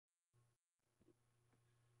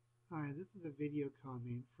Hi, this is a video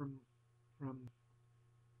comment from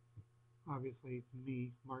obviously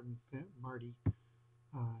me, Marty,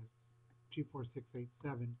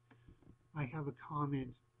 24687. I have a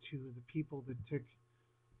comment to the people that took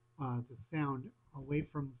the sound away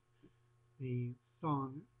from the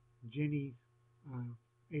song Jenny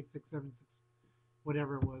 8676,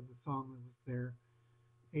 whatever it was, the song that was there,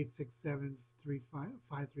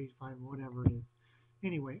 867-535, whatever it is.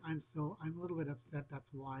 Anyway, I'm a little bit upset.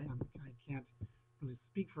 That's why I can't really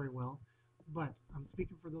speak very well. But I'm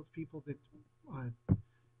speaking for those people that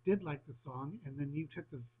did like the song, and then you took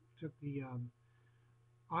the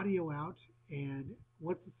audio out. And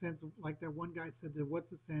what's the sense of, like that one guy said, that what's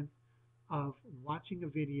the sense of watching a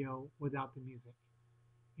video without the music?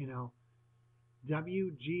 You know,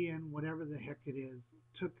 WGN, whatever the heck it is,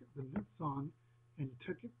 took the song and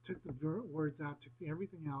took the words out, took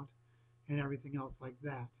everything out, and everything else like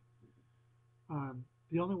that.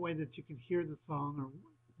 The only way that you can hear the song, or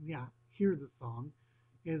yeah, hear the song,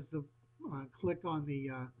 is to click on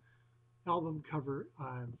the album cover,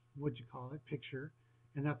 what you call it, picture,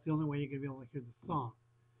 and that's the only way you're gonna be able to hear the song.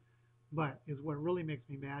 But is what really makes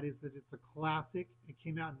me mad is that it's a classic. It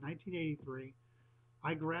came out in 1983.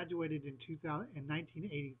 I graduated in 2000 in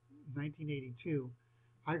 1982.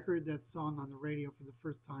 I heard that song on the radio for the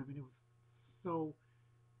first time, and it was so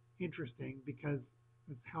interesting because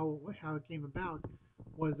it's how it came about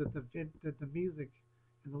was that the music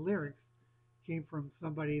and the lyrics came from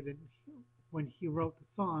somebody that when he wrote the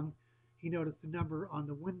song, he noticed a number on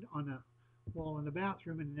the on a wall in the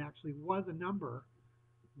bathroom, and it actually was a number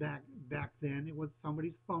back then. It was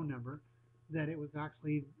somebody's phone number that it was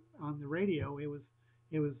actually on the radio. It was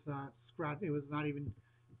scratched. It was not even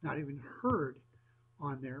heard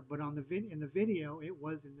on there, but on the in the video, it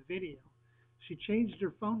was in the video. She changed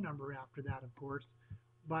her phone number after that, of course,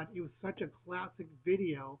 but it was such a classic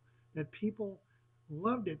video that people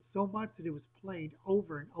loved it so much that it was played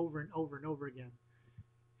over and over and over and over again.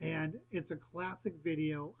 And it's a classic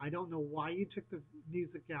video. I don't know why you took the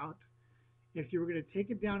music out. If you were going to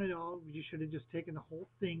take it down at all, you should have just taken the whole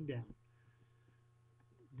thing down.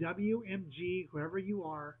 WMG, whoever you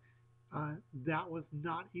are, that was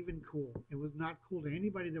not even cool. It was not cool to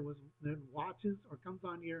anybody that watches or comes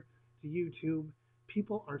on here to YouTube.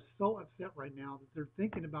 People are so upset right now that they're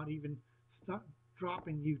thinking about even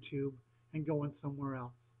dropping YouTube and going somewhere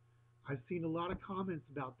else. I've seen a lot of comments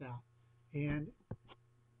about that, and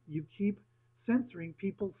you keep censoring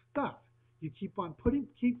people's stuff. You keep on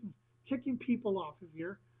keep kicking people off of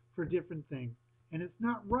here for different things, and it's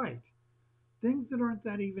not right. Things that aren't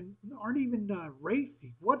even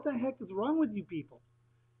racy. What the heck is wrong with you people?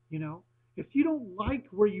 You know, if you don't like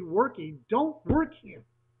where you're working, don't work here.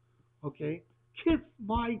 Okay, kiss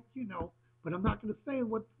my, but I'm not going to say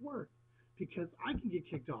what's word because I can get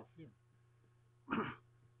kicked off here.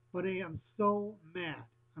 But I am so mad.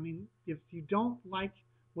 I mean, if you don't like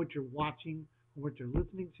what you're watching or what you're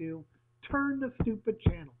listening to, turn the stupid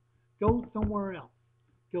channel. Go somewhere else.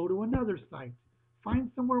 Go to another site.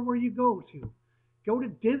 Find somewhere where you go to. Go to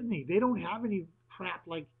Disney. They don't have any crap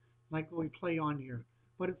like we play on here.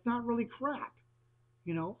 But it's not really crap.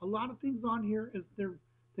 A lot of things on here is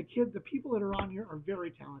the people that are on here are very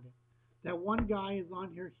talented. That one guy is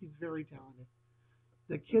on here, he's very talented.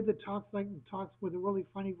 The kid that talks with a really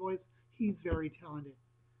funny voice, he's very talented.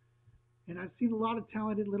 And I've seen a lot of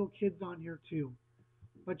talented little kids on here too.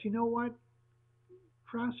 But you know what?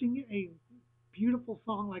 Crashing a beautiful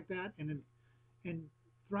song like that and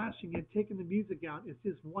thrashing it, taking the music out is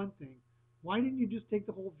just one thing. Why didn't you just take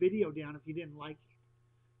the whole video down if you didn't like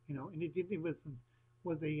it? And it was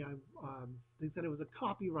a they said it was a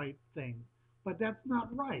copyright thing, but that's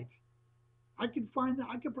not right. I could find that.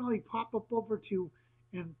 I could probably pop up over to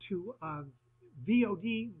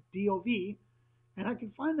VOD DOV, and I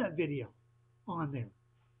can find that video on there.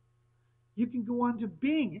 You can go on to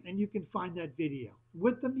Bing and you can find that video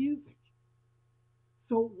with the music.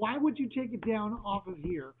 So why would you take it down off of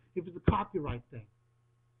here if it's a copyright thing?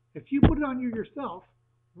 If you put it on here yourself,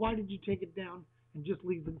 why did you take it down and just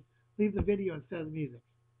leave the video instead of the music?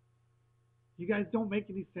 You guys don't make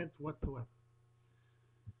any sense whatsoever.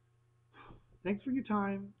 Thanks for your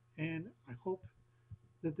time, and I hope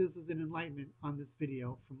that this is an enlightenment on this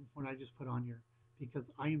video from what I just put on here, because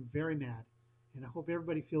I am very mad, and I hope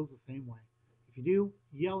everybody feels the same way. If you do,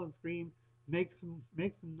 yell and scream, make some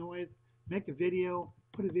noise, make a video,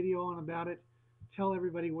 put a video on about it, tell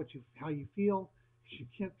everybody how you feel. You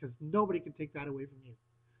can't, because nobody can take that away from you.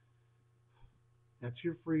 That's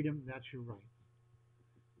your freedom. That's your right.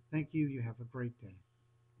 Thank you. You have a great day.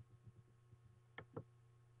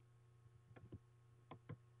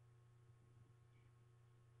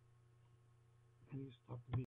 And you stop the meeting.